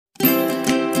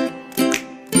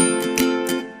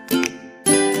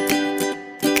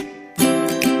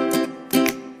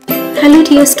Hello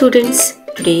dear students.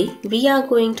 Today we are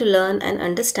going to learn and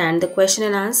understand the question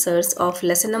and answers of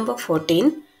lesson number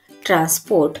 14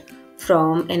 Transport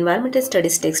from Environmental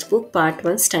Studies textbook part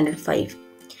 1 standard 5.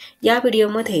 या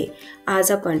व्हिडिओमध्ये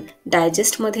आज आपण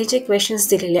डायजेस्टमध्ये जे questions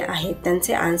दिलेले आहेत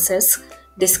त्यांचे answers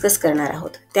discuss करणार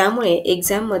आहोत. त्यामुळे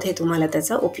एक्झाममध्ये तुम्हाला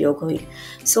त्याचा उपयोग होईल.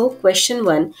 So question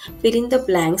 1 fill in the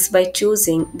blanks by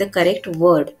choosing the correct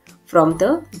word from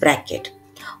the bracket.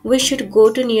 We should go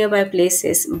to nearby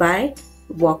places by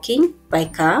walking, by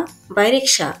car, by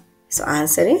rickshaw. So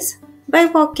answer is by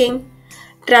walking.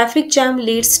 Traffic jam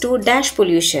leads to dash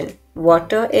pollution.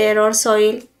 Water, air or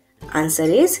soil? Answer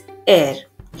is air.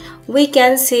 We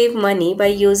can save money by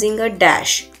using a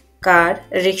dash. Car,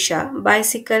 rickshaw,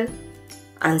 bicycle.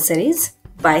 Answer is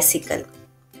bicycle.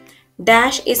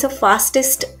 Dash is the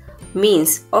fastest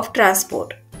means of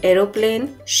transport.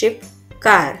 Aeroplane, ship,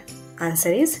 car.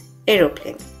 Answer is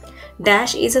aeroplane.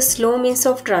 Dash is a slow means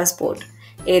of transport.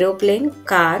 Aeroplane,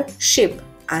 car, ship.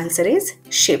 Answer is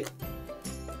ship.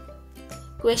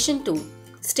 Question 2.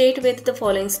 State whether the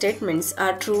following statements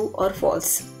are true or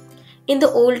false. In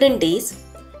the olden days,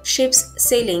 ships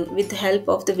sailing with the help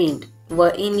of the wind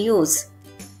were in use.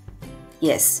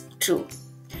 Yes, true.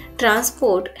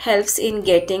 Transport helps in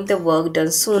getting the work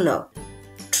done sooner.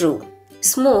 True.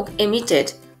 Smoke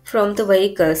emitted from the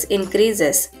vehicles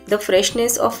increases the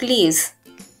freshness of leaves.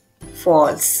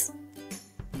 False.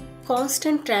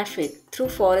 Constant traffic through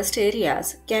forest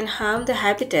areas can harm the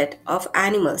habitat of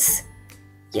animals.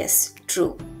 Yes,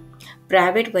 true.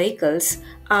 Private vehicles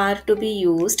are to be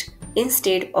used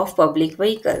instead of public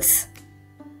vehicles.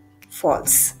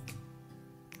 False.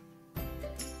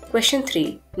 Question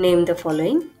 3. Name the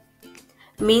following.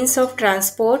 Means of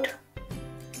transport: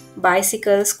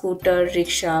 bicycle, scooter,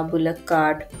 rickshaw, bullock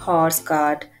cart, horse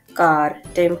cart, car,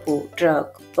 tempo,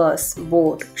 truck, bus,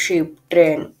 boat, ship,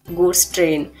 train, goods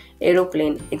train,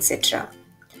 aeroplane, etc.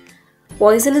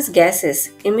 Poisonous gases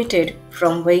emitted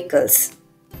from vehicles: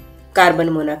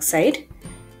 carbon monoxide,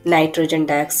 nitrogen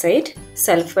dioxide,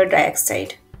 sulfur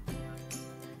dioxide.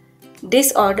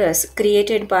 Disorders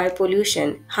created by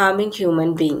pollution harming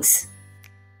human beings.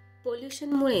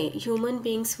 पोल्युशनमुळे human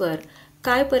बीइंग्सवर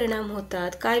काय परिणाम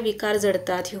होतात, काय विकार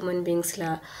जडतात human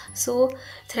बीइंग्सला. सो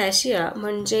थ्रॅशिया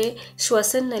म्हणजे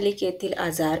श्वसन नलिकेतील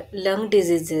आजार, lung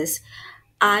diseases,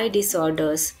 I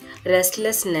disorders,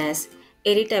 restlessness,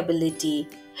 irritability,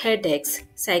 headaches,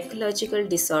 psychological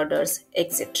disorders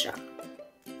etcetera.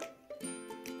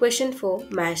 Question 4.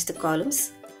 Match the columns.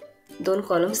 2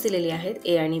 columns दिलेले आहेत,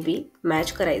 ए आणि बी.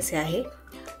 मॅच करायचे आहे.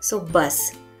 सो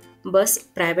बस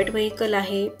प्रायव्हेट व्हेकल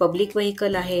आहे, पब्लिक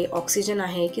व्हेकल आहे, ऑक्सिजन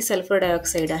आहे की सल्फर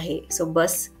डायऑक्साईड आहे. सो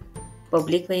बस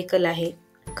पब्लिक व्हेकल आहे.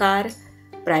 कार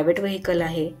प्रायव्हेट व्हेकल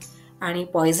आहे आणि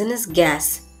पॉयझनस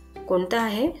गॅस कोणता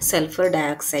आहे? Sulphur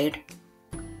dioxide.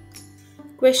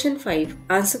 Question 5.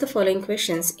 Answer the following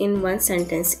questions in 1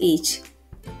 sentence each.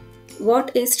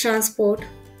 What is transport?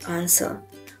 Answer.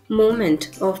 Movement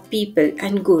of people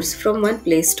and goods from one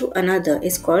place to another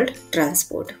is called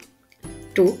transport.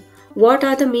 2. What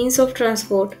are the means of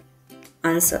transport?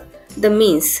 Answer. The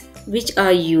means which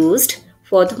are used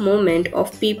for the movement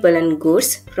of people and goods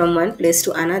from one place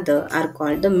to another are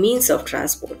called the means of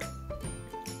transport.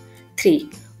 3.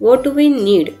 What do we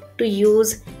need to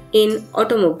use in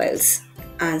automobiles?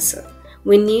 Answer.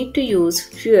 We need to use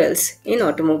fuels in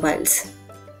automobiles.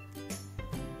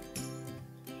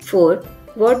 4.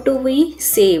 What do we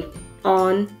save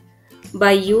on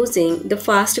by using the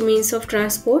fast means of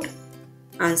transport?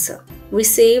 Answer. We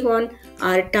save on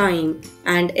our time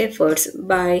and efforts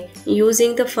by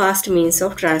using the fast means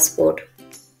of transport.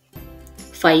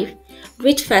 5.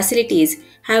 Which facilities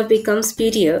have become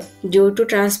superior due to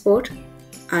transport?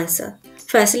 Answer.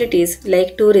 Facilities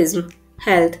like tourism,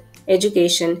 health,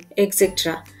 education,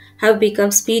 etc. have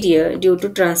become superior due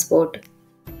to transport.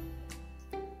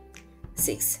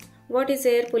 6. What is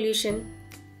air pollution?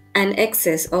 An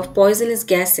excess of poisonous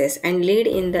gases and lead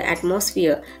in the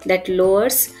atmosphere that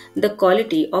lowers the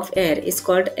quality of air is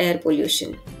called air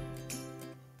pollution.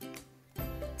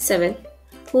 7.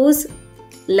 Whose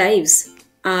lives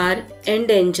are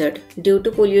endangered due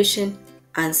to pollution?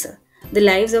 Answer. The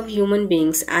lives of human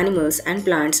beings, animals and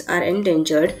plants are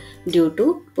endangered due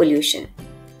to pollution.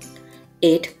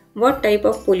 8. What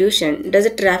type of pollution does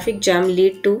a traffic jam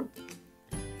lead to?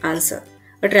 Answer.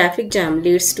 A traffic jam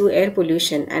leads to air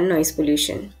pollution and noise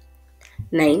pollution.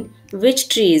 9. Which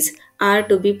trees are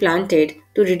to be planted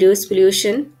to reduce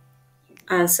pollution?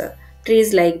 Answer.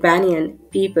 Trees like banyan,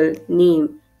 peepal, neem,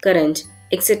 currant,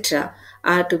 etc.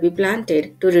 are to be planted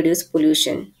to reduce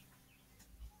pollution.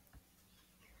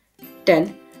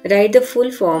 10. Write the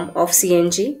full form of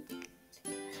CNG.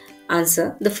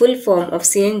 Answer. The full form of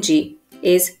CNG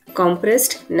is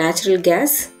compressed natural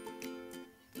gas.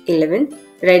 11.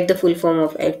 Write the full form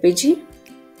of LPG.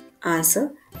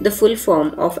 Answer. The full form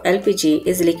of LPG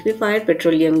is liquefied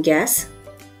petroleum gas.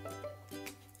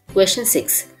 Question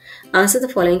 6. Answer the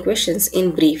following questions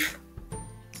in brief.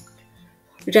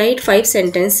 Write 5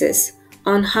 sentences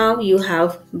on how you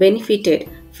have benefited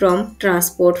from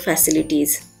transport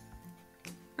facilities.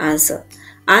 Answer.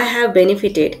 I have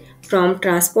benefited from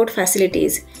transport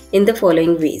facilities in the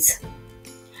following ways.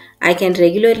 I can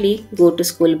regularly go to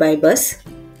school by bus.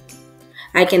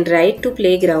 I can ride to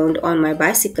playground on my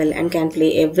bicycle and can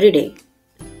play every day.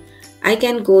 I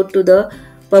can go to the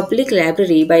public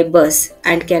library by bus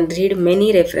and can read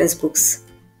many reference books.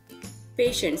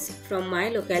 Patients from my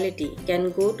locality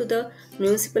can go to the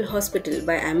municipal hospital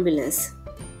by ambulance.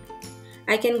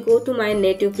 I can go to my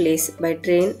native place by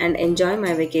train and enjoy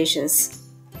my vacations.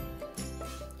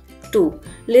 2.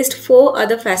 List 4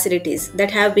 other facilities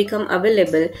that have become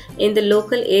available in the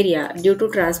local area due to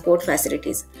transport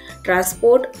facilities.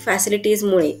 Transport facilities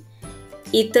मुळे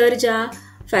इतर ज्या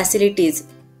facilities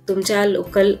तुमच्या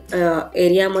local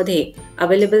एरियामध्ये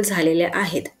available झालेल्या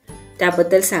आहेत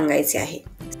त्याबद्दल सांगायचे आहे.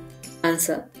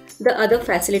 Answer. The other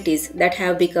facilities that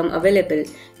have become available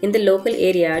in the local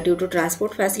area due to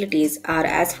transport facilities are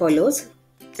as follows.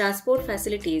 Transport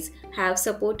facilities have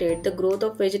supported the growth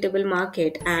of vegetable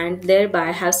market and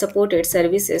thereby have supported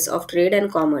services of trade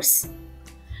and commerce.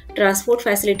 Transport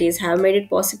facilities have made it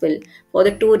possible for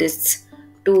the tourists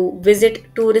to visit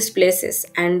tourist places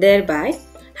and thereby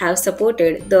have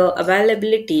supported the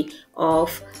availability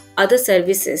of other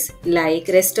services like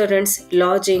restaurants,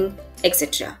 lodging,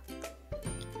 etc.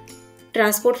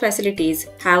 Transport facilities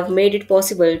have made it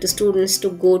possible to students to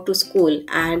go to school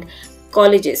and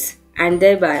colleges and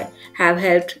thereby have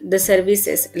helped the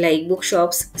services like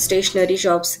bookshops, stationery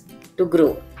shops to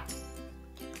grow.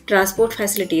 Transport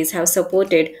facilities have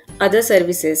supported other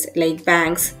services like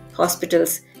banks,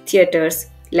 hospitals, theaters,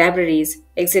 libraries,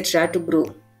 etc. to grow.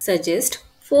 Suggest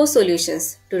 4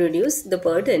 solutions to reduce the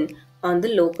burden on the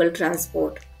local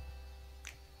transport.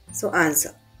 So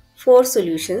answer. 4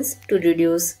 solutions to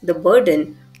reduce the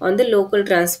burden on the local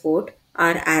transport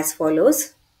are as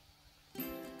follows.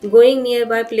 Going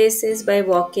nearby places by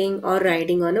walking or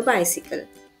riding on a bicycle.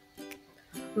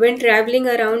 When traveling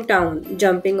around town,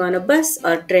 jumping on a bus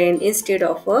or train instead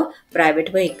of a private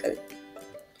vehicle.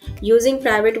 Using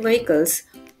private vehicles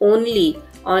only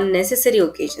on necessary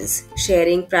occasions.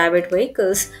 Sharing private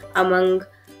vehicles among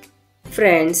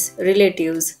friends,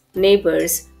 relatives,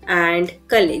 neighbors, and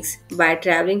colleagues by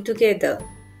traveling together.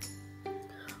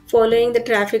 Following the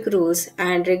traffic rules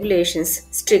and regulations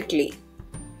strictly.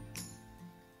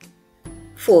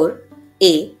 4.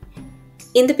 A.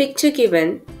 In the picture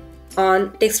given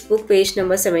on textbook page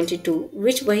number 72,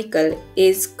 which vehicle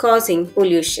is causing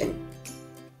pollution?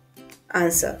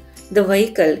 Answer. The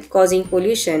vehicle causing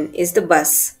pollution is the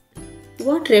bus.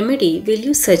 What remedy will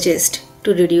you suggest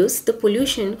to reduce the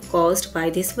pollution caused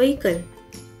by this vehicle?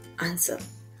 Answer.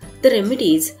 The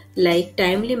remedies like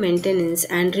timely maintenance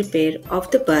and repair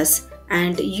of the bus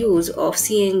and use of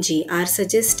CNG are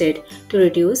suggested to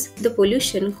reduce the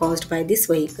pollution caused by this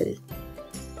vehicle.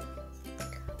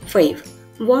 5.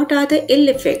 What are the ill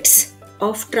effects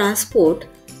of transport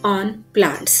on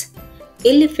plants?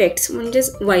 Ill effects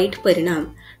म्हणजेच white परिणाम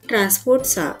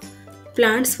ट्रान्सपोर्टचा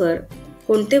प्लांट्सवर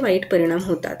कोणते white परिणाम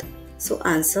होतात? So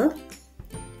answer.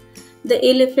 The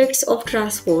ill effects of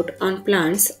transport on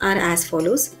plants are as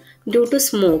follows. Due to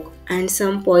smoke and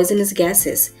some poisonous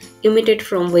gases emitted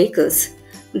from vehicles,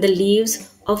 the leaves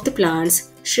of the plants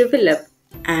shrivel up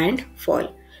and fall.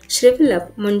 Shrivel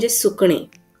up म्हणजे सुकणे.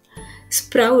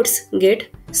 Sprouts get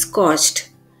scorched.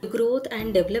 The growth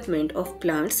and development of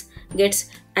plants gets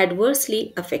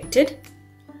adversely affected.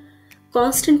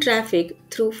 Constant traffic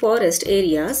through forest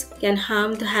areas can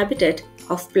harm the habitat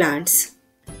of plants.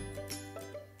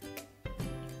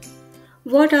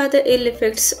 What are the ill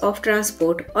effects of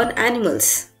transport on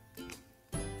animals?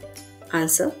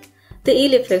 Answer. The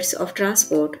ill effects of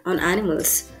transport on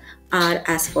animals are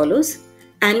as follows.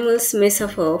 Animals may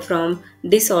suffer from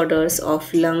disorders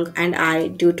of lung and eye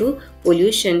due to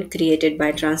pollution created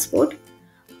by transport.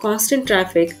 Constant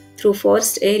traffic through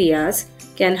forest areas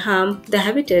can harm the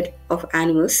habitat of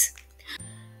animals.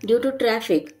 Due to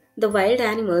traffic, the wild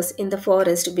animals in the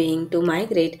forest being to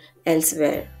migrate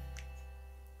elsewhere.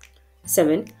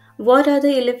 7. What are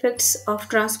the ill effects of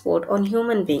transport on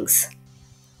human beings?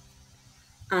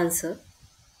 Answer.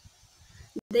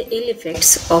 The ill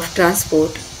effects of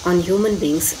transport on human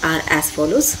beings are as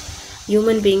follows.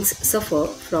 Human beings suffer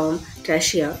from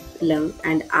trachea, lung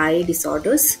and eye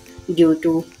disorders due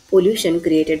to pollution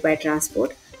created by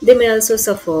transport, they may also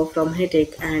suffer from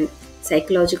headache and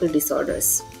psychological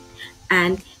disorders.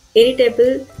 And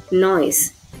irritable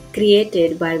noise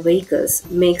created by vehicles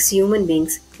makes human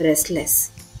beings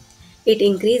restless. It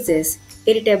increases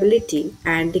irritability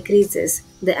and decreases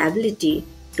the ability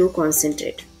to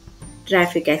concentrate.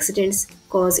 Traffic accidents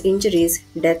cause injuries,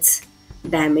 deaths,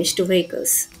 damage to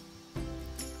vehicles.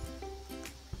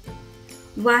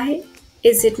 Why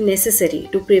is it necessary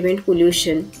to prevent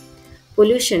pollution?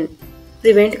 Pollution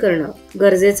prevent करणं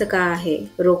गरजेचं का आहे?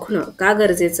 रोखणं का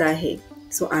गरजेचं आहे?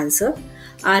 So answer,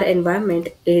 our environment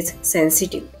is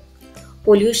sensitive.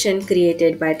 Pollution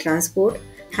created by transport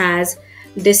has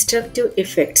destructive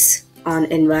effects on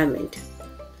environment.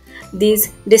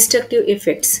 These destructive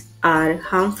effects are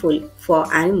harmful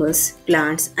for animals,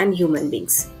 plants and human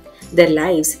beings. Their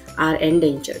lives are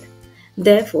endangered.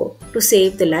 Therefore, to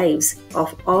save the lives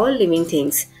of all living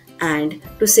things and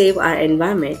to save our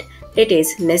environment, it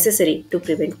is necessary to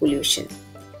prevent pollution.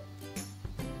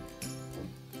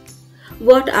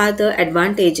 What are the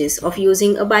advantages of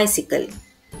using a bicycle?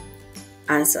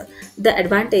 Answer. The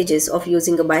advantages of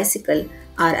using a bicycle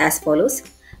are as follows.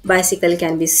 Bicycle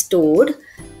can be stored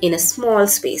in a small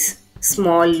space.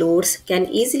 Small loads can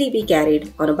easily be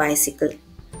carried on a bicycle.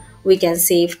 We can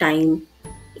save time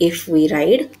if we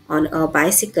ride on a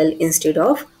bicycle instead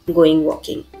of going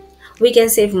walking. We can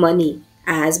save money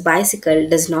as bicycle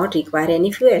does not require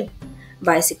any fuel.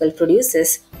 Bicycle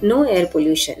produces no air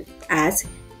pollution as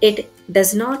it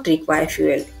does not require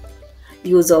fuel.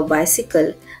 Use of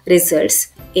bicycle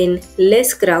results in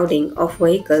less crowding of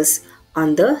vehicles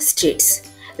on the streets.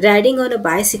 Riding on a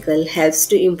bicycle helps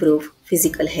to improve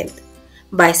physical health.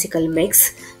 Bicycle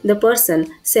makes the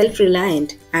person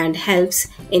self-reliant and helps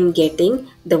in getting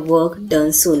the work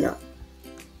done sooner.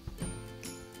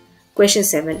 Question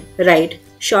 7. Write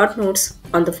short notes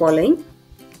on the following.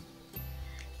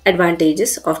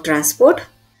 Advantages of transport.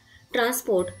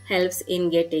 Transport helps in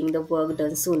getting the work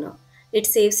done sooner. It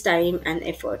saves time and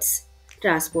efforts.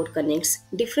 Transport connects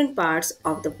different parts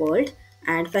of the world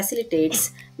and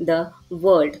facilitates the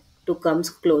world to come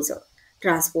closer.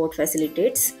 Transport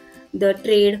facilitates the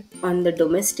trade on the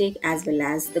domestic as well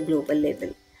as the global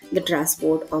level. The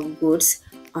transport of goods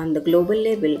on the global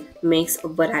level makes a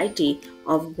variety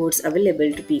of goods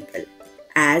available to people.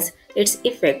 As its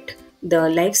effect, the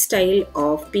lifestyle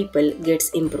of people gets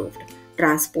improved.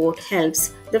 Transport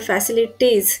helps the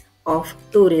facilities of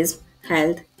tourism,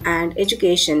 health, and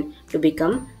education to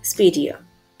become speedier.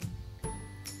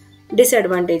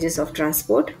 Disadvantages of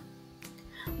transport.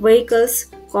 Vehicles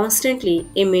constantly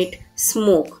emit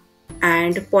smoke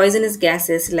and poisonous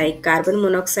gases like carbon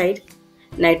monoxide,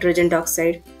 nitrogen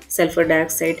dioxide, sulfur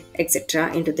dioxide,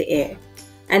 etc. into the air.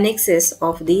 An excess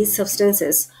of these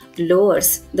substances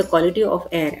lowers the quality of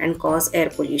air and cause air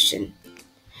pollution.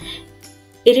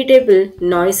 Irritable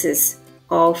noises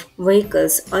of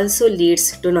vehicles also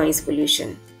leads to noise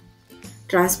pollution.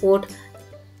 Transport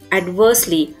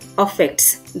adversely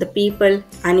affects the people,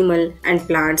 animal and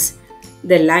plants.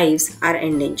 Their lives are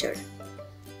endangered.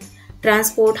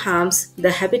 Transport harms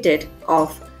the habitat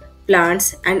of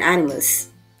plants and animals.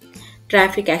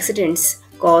 Traffic accidents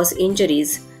cause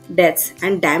injuries, deaths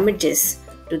and damages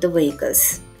to the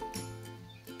vehicles.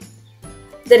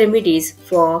 The remedies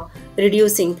for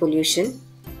reducing pollution.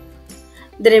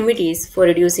 The remedies for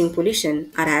reducing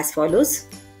pollution are as follows.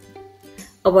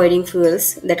 Avoiding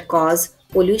fuels that cause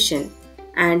pollution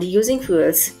and using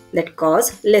fuels that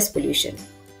cause less pollution.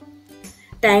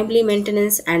 Timely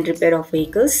maintenance and repair of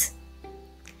vehicles.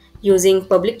 Using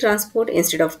public transport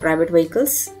instead of private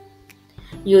vehicles.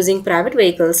 Using private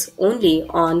vehicles only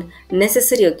on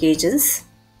necessary occasions.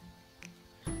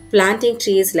 Planting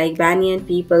trees like banyan,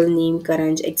 peepal, neem,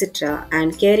 karanj, etc.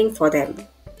 and caring for them.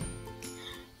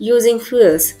 Using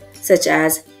fuels such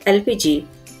as LPG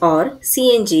or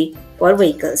CNG for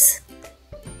vehicles.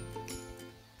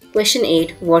 Question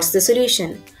 8. What's the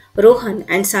solution? Rohan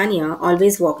and Sandhya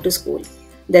always walk to school.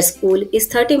 Their school is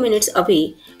 30 minutes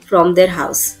away from their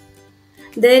house.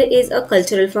 There is a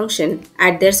cultural function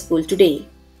at their school today.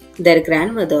 Their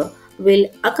grandmother will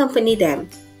accompany them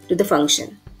to the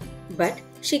function. But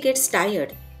she gets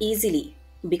tired easily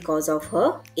because of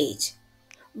her age.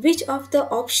 Which of the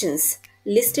options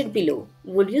listed below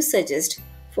would you suggest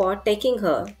for taking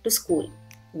her to school?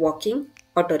 Walking,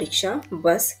 auto rickshaw,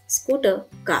 bus, scooter,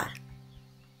 car?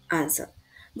 Answer.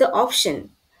 The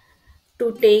option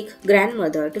to take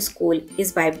grandmother to school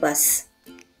is by bus.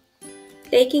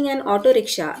 Taking an auto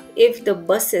rickshaw if the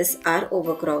buses are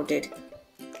overcrowded.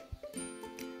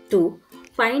 2.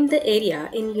 Find the area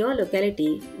in your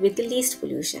locality with the least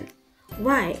pollution.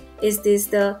 Why is this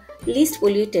the least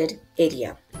polluted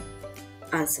area?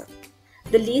 Answer.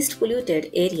 The least polluted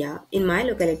area in my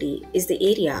locality is the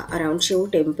area around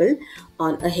Shiv temple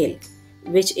on a hill,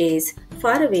 which is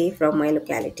far away from my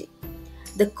locality.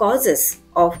 The causes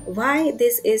of why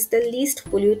this is the least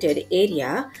polluted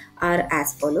area are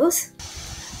as follows.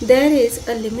 There is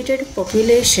a limited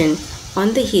population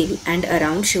on the hill and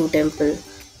around Shiv temple.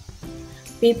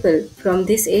 People from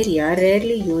this area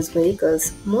rarely use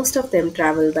vehicles, most of them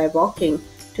travel by walking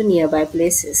to nearby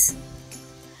places.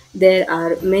 There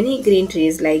are many green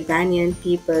trees like banyan,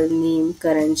 peepal, neem,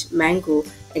 karanj, mango,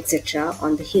 etc.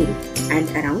 on the hill and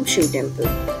around Shiv temple.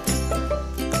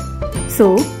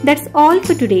 So that's all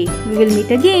for today. We will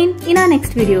meet again in our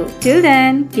next video. Till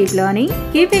then, keep learning,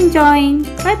 keep enjoying.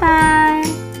 Bye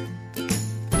bye.